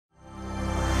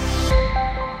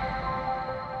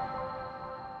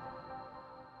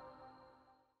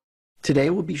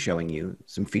Today we'll be showing you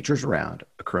some features around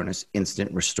Acronis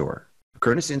Instant Restore.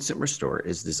 Acronis Instant Restore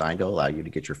is designed to allow you to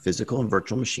get your physical and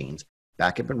virtual machines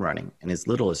back up and running in as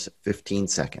little as 15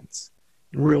 seconds.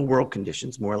 In real world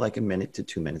conditions, more like a minute to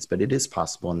 2 minutes, but it is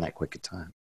possible in that quick a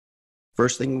time.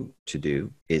 First thing to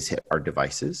do is hit our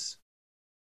devices,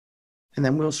 and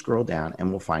then we'll scroll down and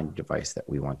we'll find a device that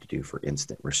we want to do for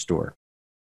Instant Restore.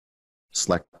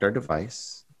 Select our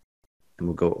device, and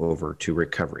we'll go over to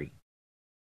Recovery.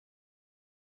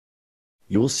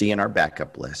 You will see in our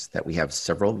backup list that we have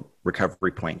several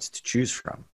recovery points to choose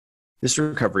from. This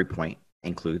recovery point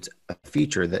includes a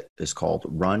feature that is called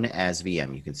Run as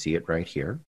VM. You can see it right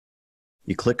here.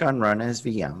 You click on Run as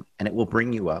VM, and it will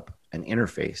bring you up an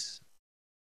interface.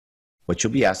 What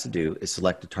you'll be asked to do is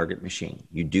select a target machine.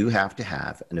 You do have to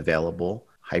have an available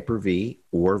Hyper-V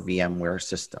or VMware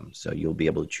system, so you'll be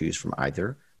able to choose from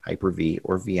either Hyper-V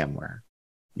or VMware.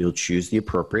 You'll choose the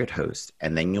appropriate host,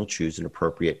 and then you'll choose an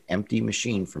appropriate empty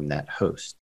machine from that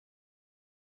host.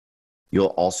 You'll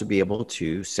also be able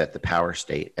to set the power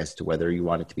state as to whether you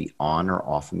want it to be on or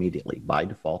off immediately. By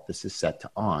default, this is set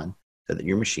to on so that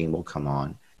your machine will come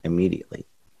on immediately.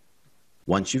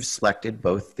 Once you've selected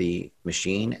both the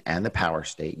machine and the power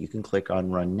state, you can click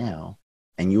on Run Now,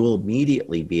 and you will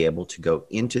immediately be able to go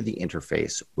into the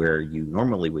interface where you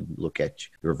normally would look at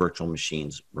your virtual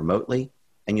machines remotely,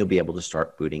 and you'll be able to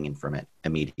start booting in from it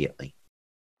immediately.